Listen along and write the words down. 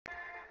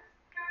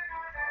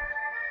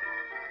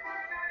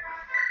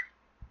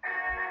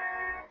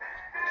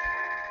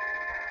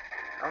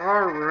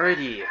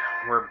Alrighty,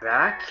 we're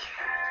back.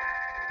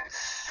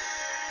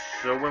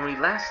 So when we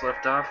last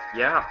left off,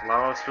 yeah,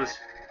 Laos was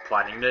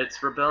plotting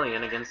its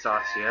rebellion against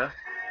Ostia,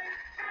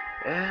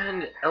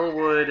 and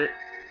Elwood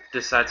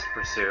decides to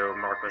pursue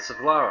Marquis of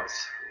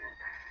Laos.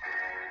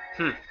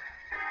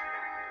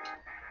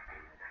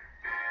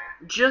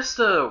 Just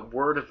a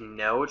word of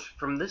note,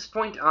 from this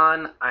point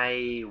on,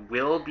 I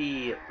will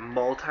be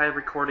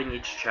multi-recording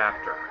each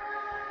chapter.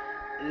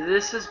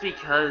 This is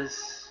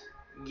because,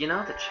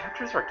 the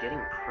chapters are getting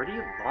pretty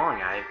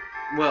long.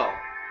 Well,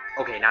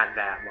 okay, not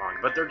that long,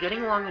 but they're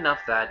getting long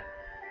enough that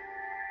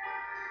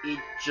it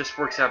just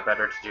works out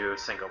better to do a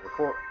single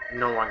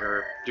no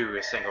longer do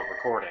a single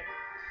recording.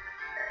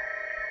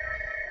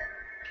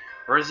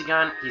 Where is he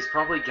gone? He's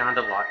probably gone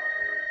to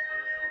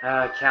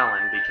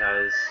Callan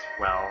because,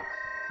 well...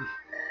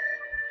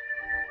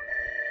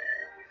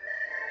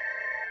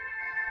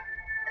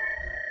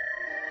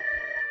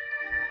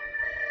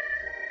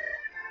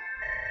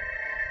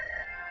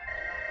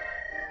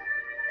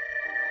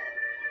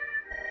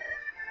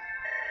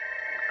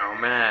 Oh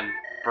man,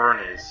 Byrne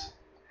is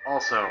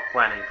also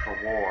planning for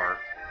war.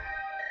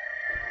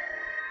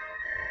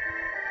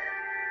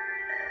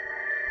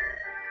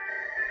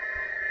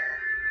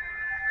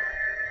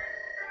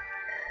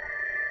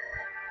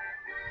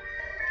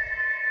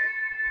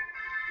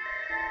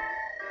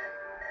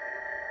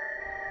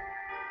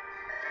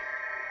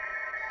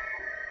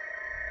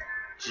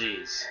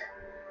 Jeez.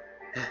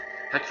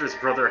 Hector's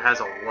brother has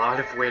a lot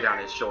of weight on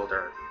his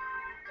shoulder.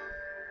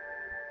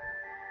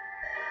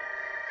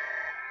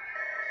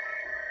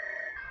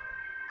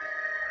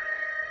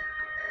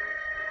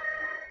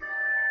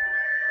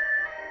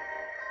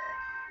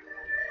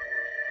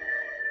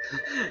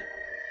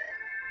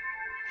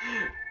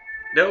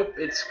 Nope,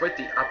 it's quite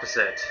the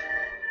opposite.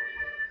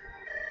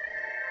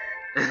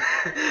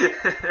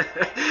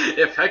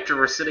 If Hector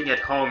were sitting at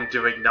home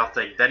doing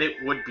nothing, then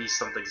it would be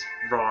something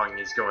wrong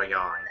is going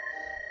on.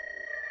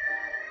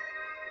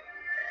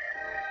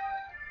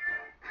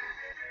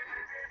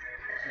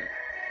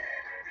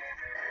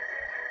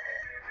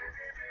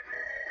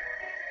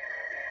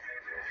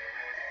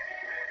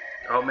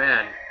 Oh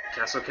man,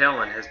 Castle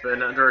Callan has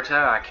been under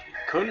attack.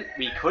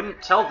 We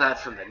couldn't tell that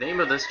from the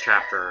name of this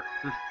chapter.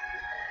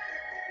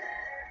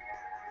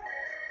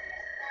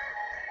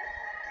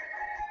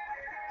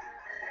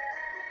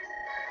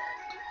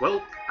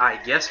 Well, I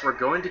guess we're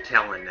going to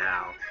Callan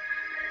now.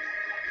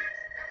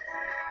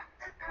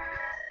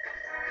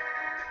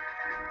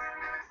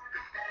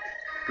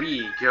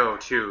 We go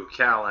to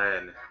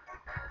Callan.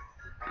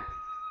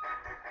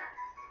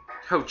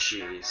 Oh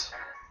jeez.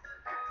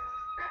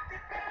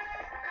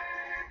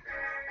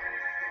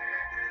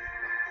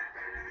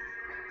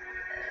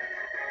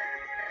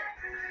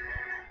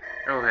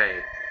 Oh hey,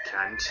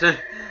 Kent.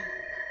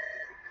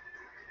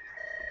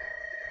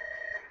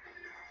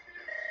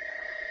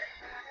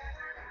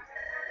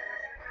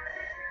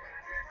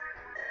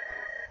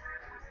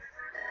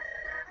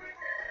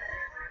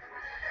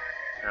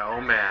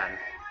 Oh man.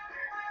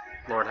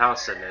 Lord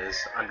Howson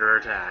is under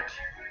attack.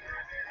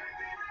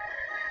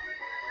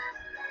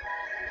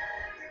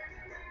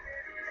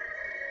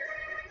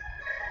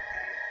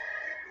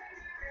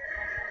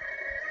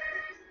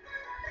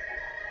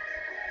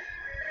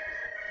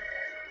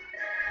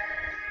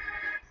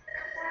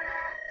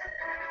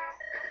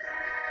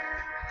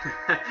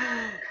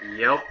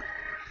 Yep.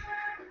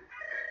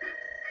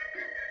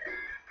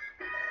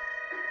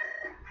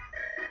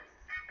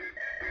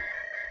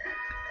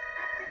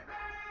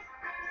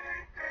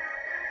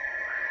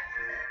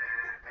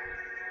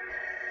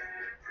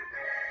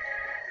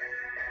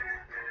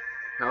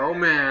 Oh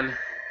man.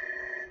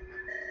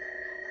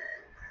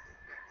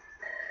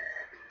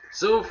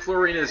 So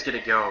Florina's gonna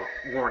go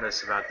warn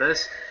us about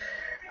this.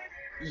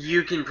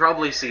 You can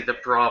probably see the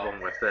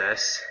problem with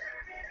this.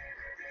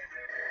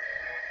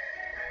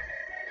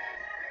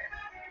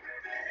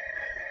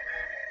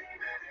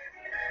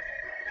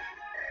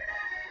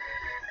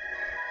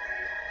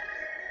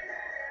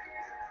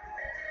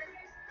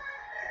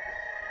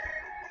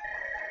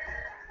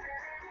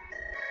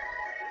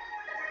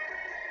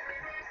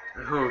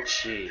 Oh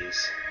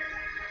jeez.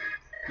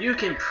 You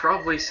can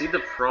probably see the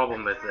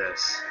problem with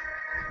this.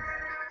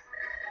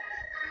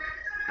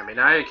 I mean,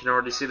 I can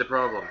already see the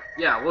problem.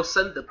 Yeah, we'll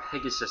send the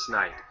Pegasus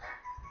Knight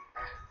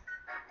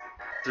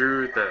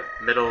through the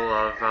middle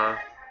of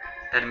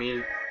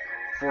enemy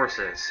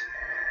forces.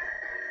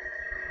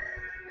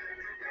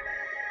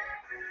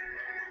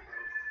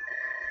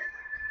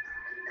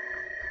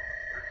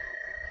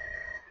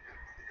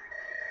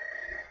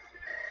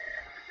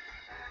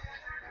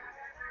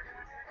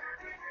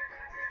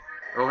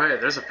 Oh hey,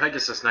 there's a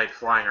Pegasus Knight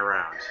flying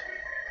around.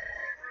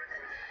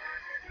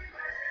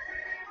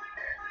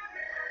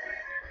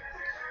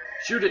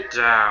 Shoot it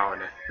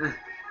down.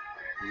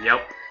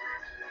 Yep.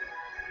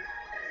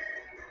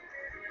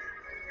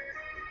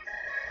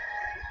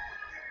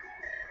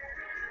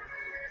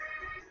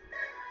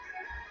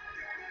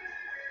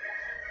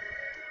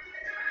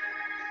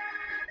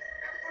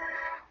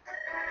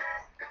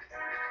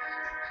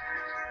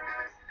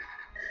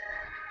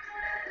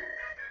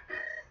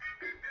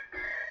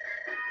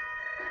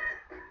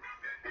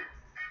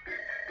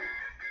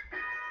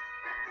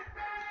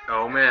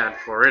 Oh man,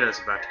 Florina's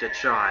about to get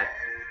shot.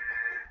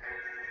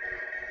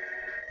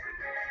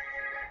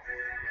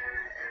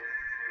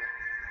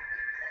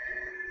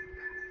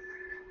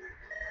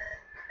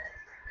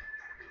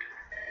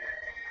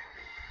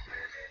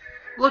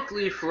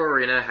 Luckily,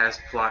 Florina has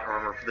plot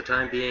armor for the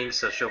time being,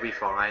 so she'll be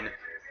fine.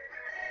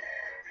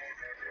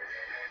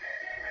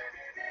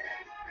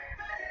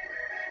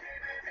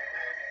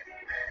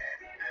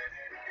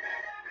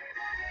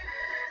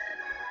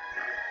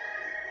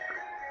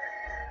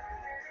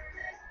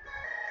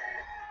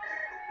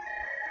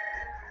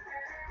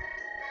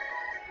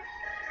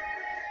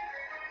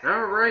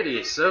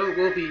 Alrighty, so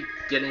we'll be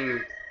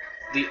getting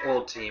the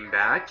old team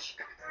back,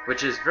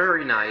 which is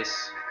very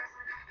nice.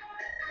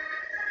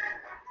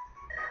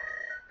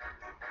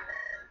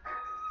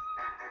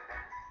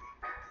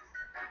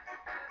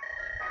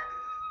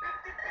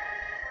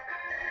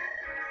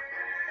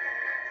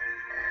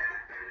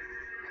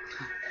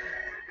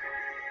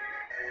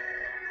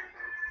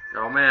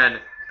 Oh man,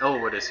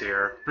 Elwood is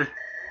here.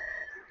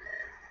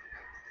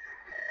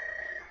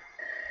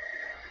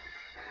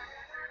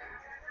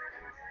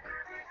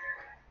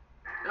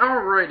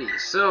 Alrighty,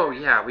 so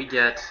yeah, we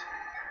get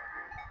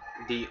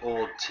the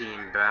old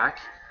team back.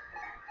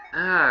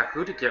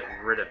 Who to get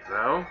rid of,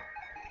 though?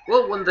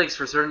 Well, one thing's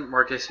for certain,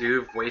 Marcus,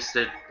 you've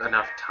wasted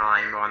enough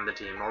time on the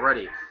team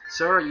already.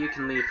 Sora, you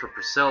can leave for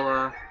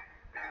Priscilla.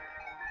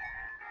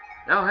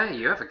 Oh, hey,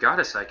 you have a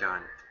goddess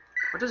icon.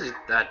 What does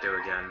that do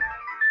again?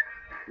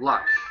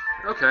 Luck.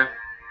 Okay.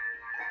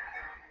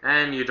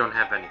 And you don't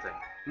have anything.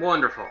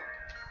 Wonderful.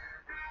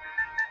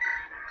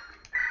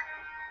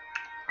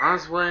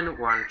 Oswin,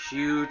 why don't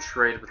you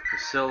trade with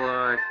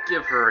Priscilla,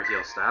 give her a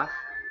heal staff.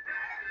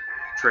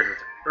 Trade with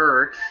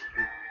Urk,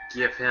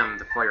 give him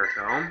the fire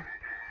tome.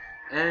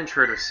 And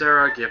trade with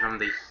Sarah, give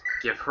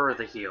her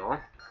the heal.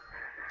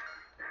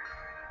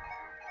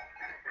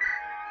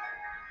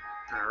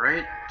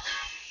 Alright.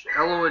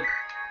 Ella would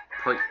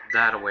put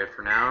that away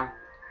for now.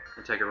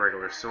 And take a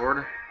regular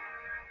sword.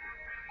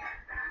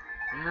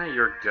 Yeah,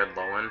 you're good,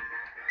 Lowen.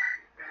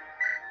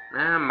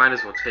 Might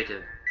as well take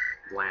a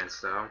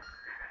lance, though.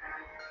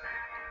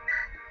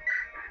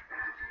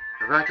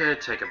 Rebecca,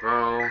 take a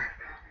bow.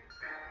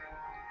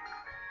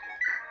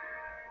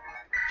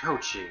 Oh,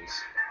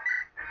 jeez.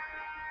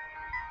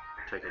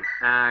 Take an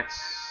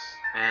axe,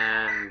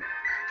 and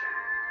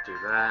do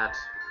that.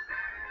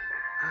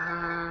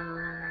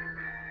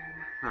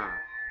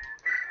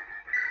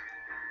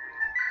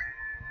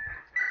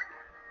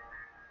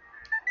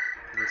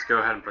 Let's go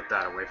ahead and put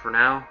that away for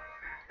now.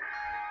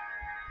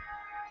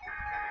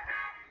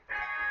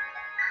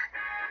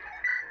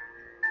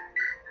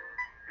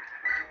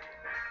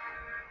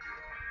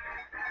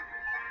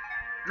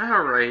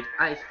 Alright,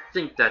 I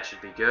think that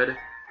should be good.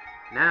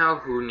 Now,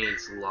 who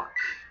needs luck?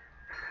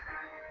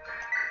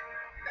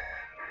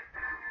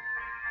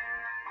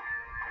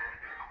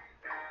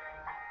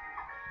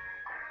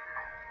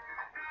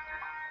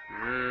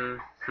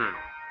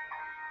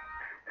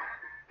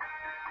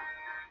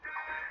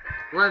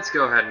 Let's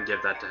go ahead and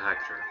give that to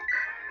Hector.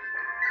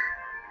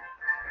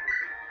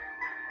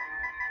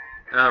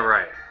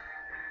 Alright.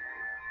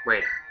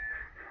 Wait.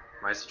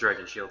 Why is the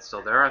Dragon Shield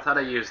still there? I thought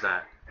I used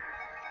that.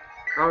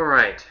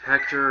 Alright,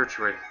 Hector,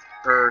 trade with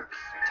Urk,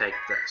 take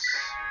this.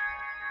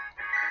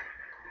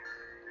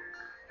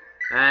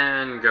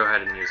 And go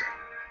ahead and use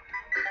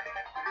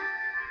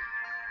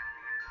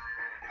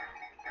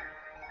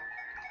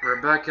it.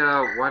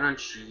 Rebecca, why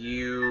don't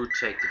you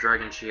take the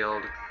Dragon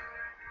Shield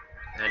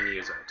and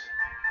use it.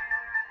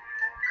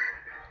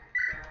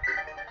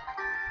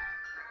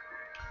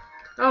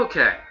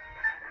 Okay.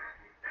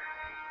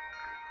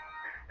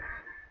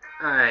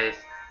 I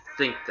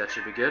think that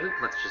should be good.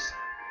 Let's just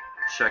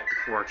check the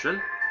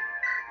fortune.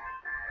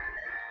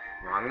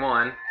 Wrong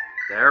one.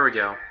 There we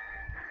go.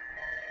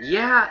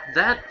 Yeah,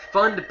 that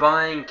fund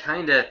buying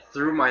kinda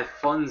threw my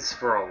funds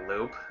for a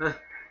loop.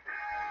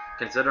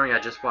 Considering I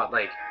just bought,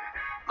 like,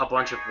 a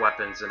bunch of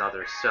weapons and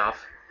other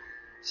stuff.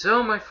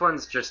 So my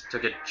funds just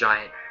took a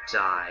giant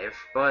dive,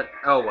 but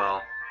oh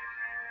well.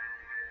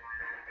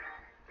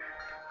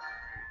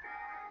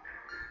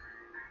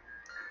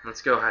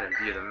 Let's go ahead and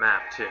view the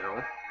map,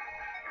 too.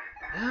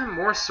 Yeah,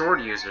 more sword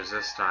users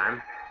this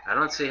time. I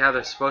don't see how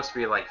there's supposed to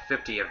be like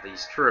 50 of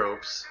these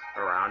troops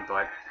around,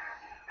 but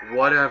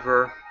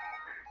whatever.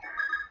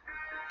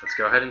 Let's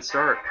go ahead and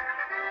start.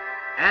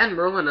 And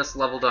Merlin has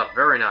leveled up.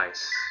 Very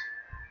nice.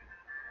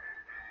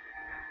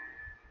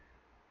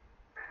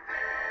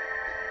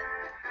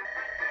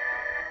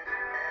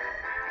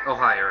 Oh,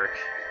 hi, Eric.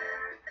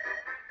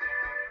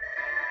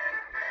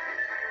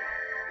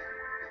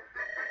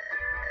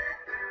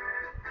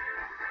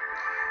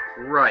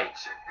 Right.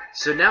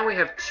 So now we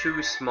have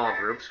two small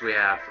groups. We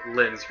have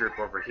Lynn's group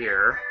over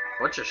here.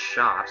 A bunch of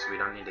shops. We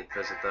don't need to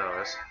visit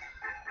those.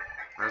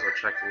 Might as well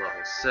check the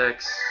level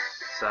 6,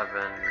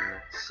 7,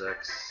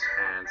 6,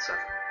 and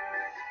 7.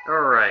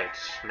 Alright,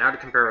 now to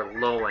compare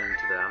Lowen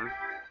to them.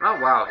 Oh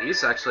wow,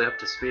 he's actually up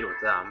to speed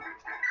with them.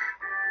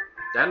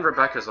 And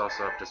Rebecca's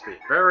also up to speed.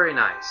 Very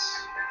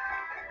nice.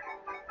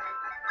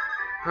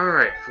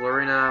 Alright,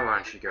 Florina, why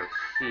don't you go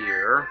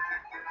here?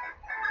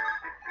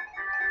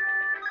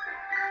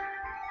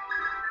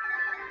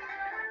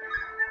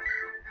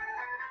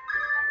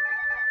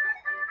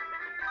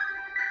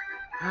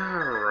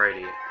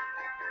 Alrighty.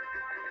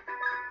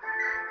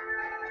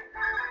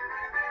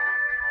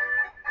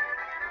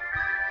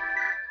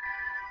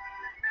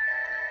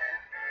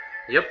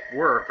 Yep,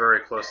 we're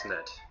very close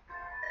knit.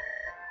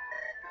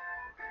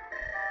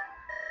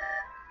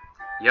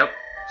 Yep,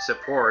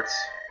 supports.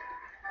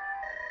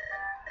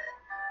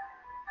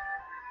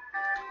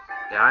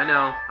 Yeah, I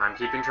know. I'm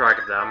keeping track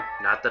of them.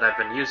 Not that I've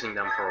been using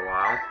them for a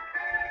while.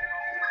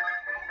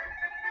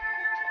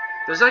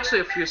 There's actually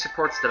a few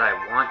supports that I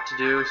want to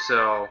do,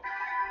 so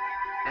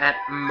at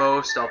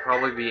most I'll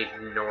probably be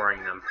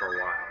ignoring them for a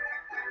while.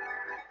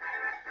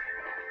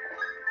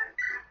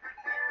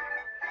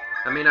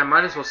 I mean, I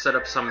might as well set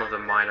up some of the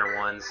minor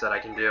ones that I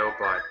can do,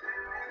 but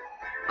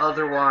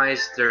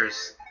otherwise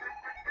there's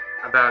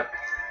about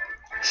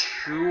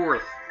 2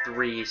 or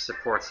 3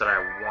 supports that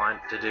I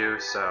want to do,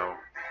 so...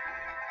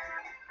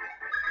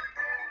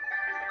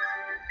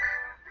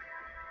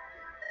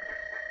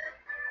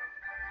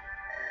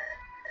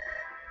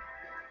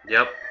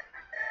 Yep.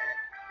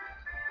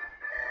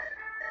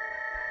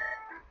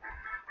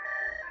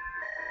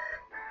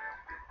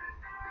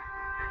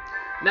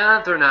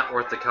 Nah, they're not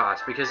worth the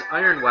cost, because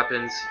iron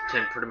weapons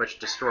can pretty much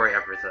destroy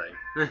everything.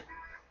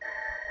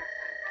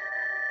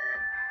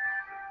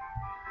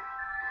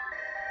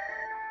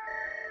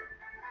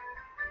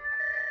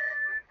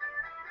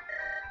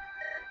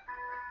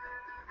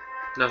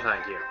 No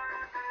thank you.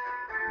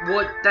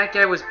 What that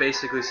guy was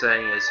basically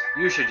saying is,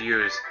 you should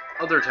use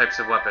other types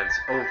of weapons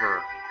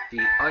over the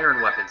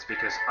iron weapons,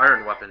 because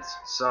iron weapons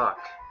suck.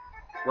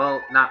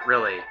 Well, not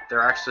really.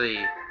 They're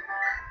actually...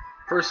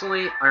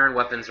 Personally, iron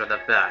weapons are the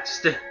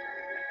best.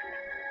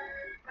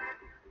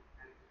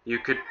 You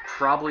could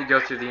probably go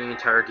through the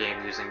entire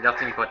game using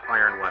nothing but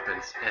iron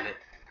weapons, and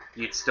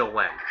you'd still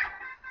win.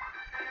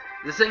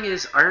 The thing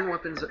is, iron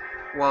weapons,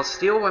 while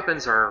steel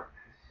weapons are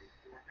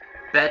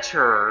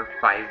better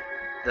by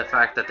the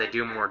fact that they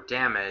do more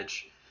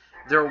damage,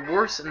 they're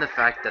worse in the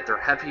fact that they're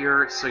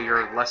heavier, so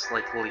you're less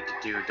likely to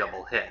do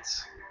double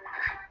hits.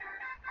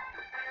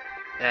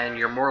 And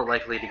you're more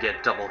likely to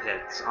get double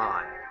hits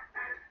on.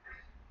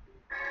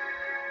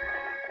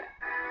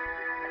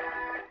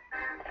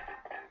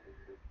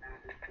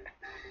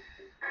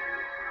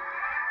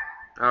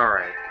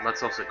 Alright,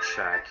 let's also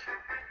check.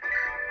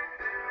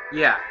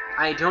 Yeah,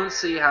 I don't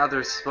see how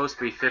there's supposed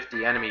to be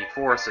 50 enemy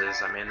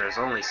forces. I mean, there's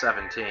only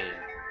 17.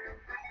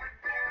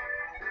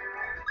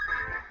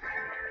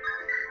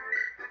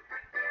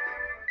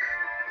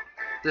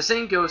 The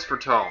same goes for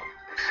tomes.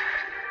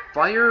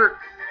 Fire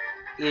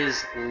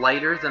is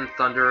lighter than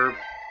thunder,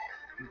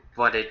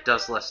 but it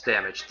does less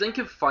damage. Think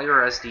of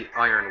fire as the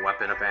iron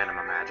weapon of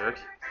anima magic,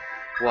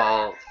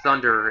 while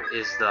thunder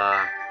is the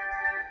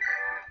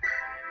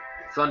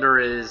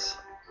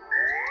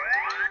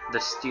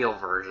steel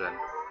version.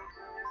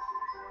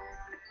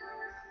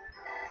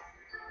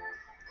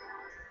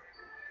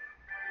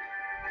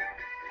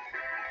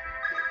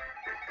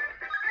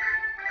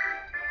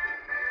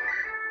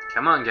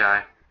 Come on,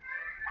 guy.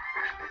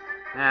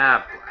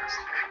 Ah, blast.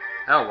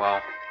 Oh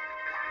well.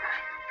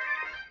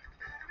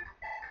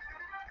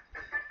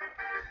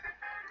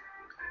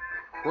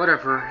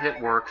 Whatever,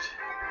 it worked.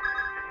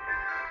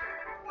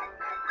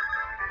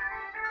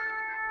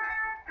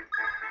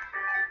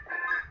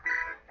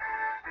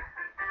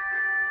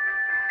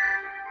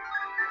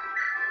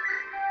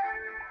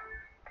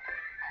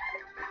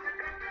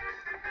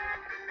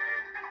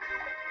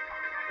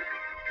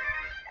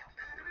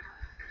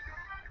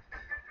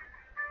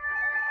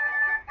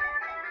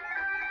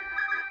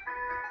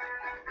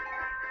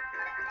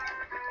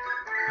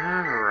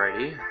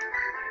 Alrighty.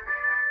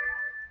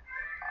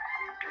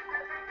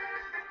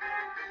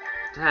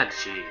 Ah,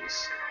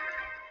 jeez.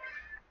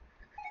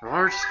 A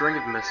large string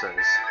of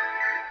misses.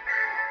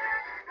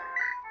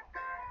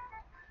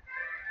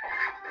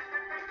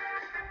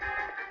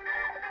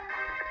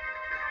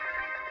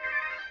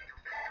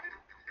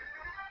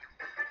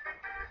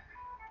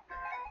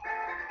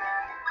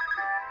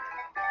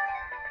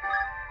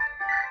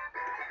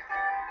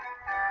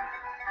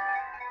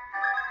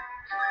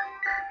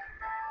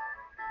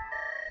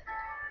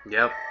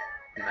 Yep,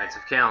 Knights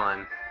of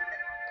Kalin.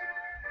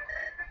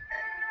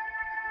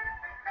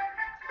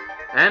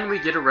 And we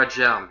get a red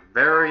gem.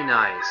 Very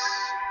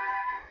nice.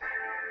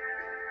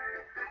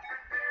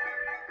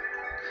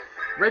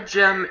 Red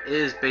gem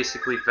is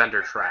basically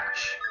vendor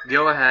trash.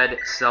 Go ahead,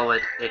 sell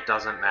it, it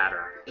doesn't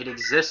matter. It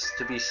exists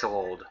to be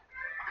sold.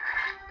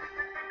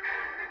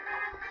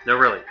 No,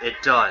 really, it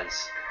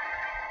does.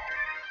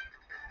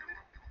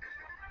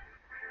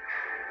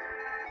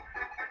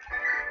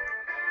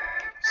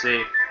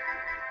 See?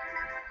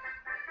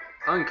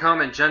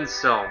 Uncommon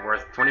gemstone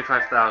worth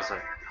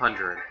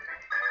 25,100.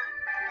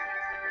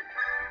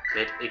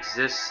 It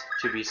exists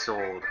to be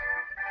sold.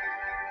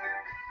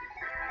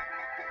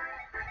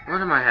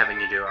 What am I having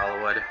you do,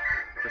 Elwood?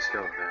 Just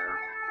go there.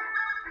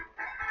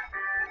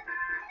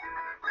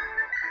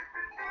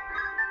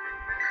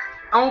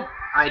 Oh,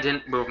 I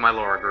didn't move my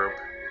lower group.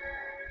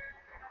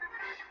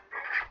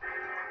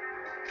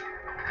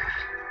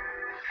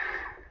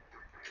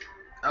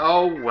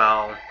 Oh,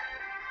 well.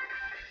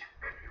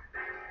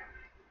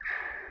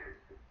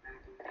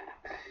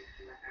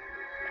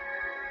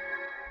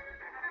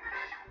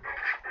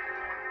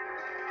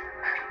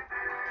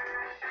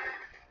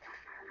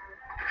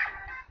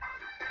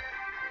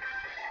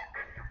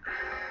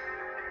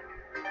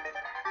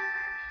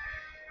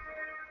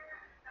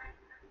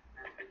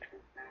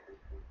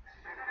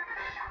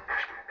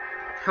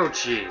 Oh,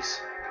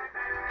 jeez.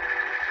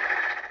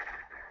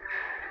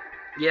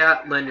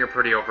 Yeah, Lynn, you're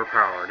pretty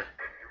overpowered.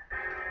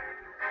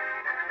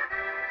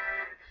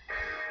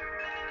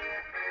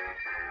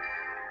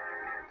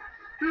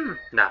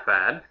 Not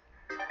bad.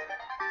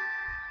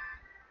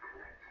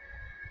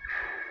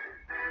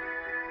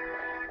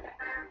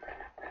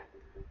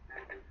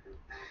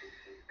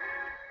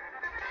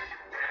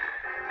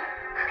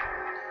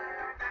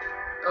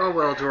 Oh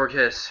well,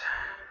 Dorcas.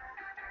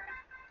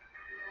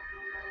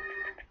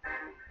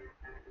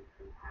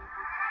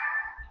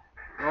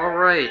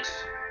 Alright.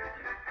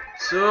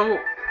 So,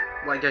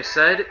 like I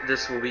said,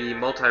 this will be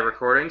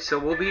multi-recording, so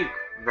we'll be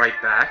right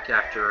back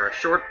after a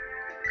short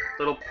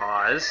little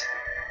pause.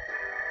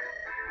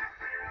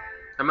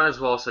 I might as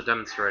well also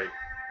demonstrate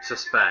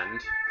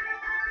suspend.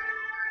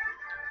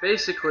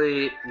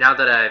 Basically, now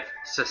that I've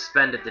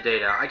suspended the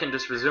data, I can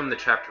just resume the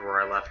chapter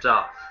where I left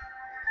off.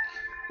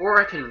 Or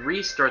I can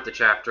restart the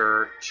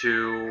chapter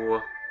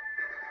to,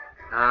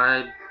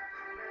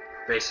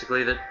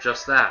 basically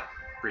just that.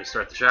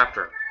 Restart the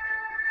chapter.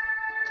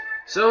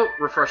 So,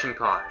 refreshing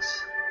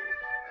pause.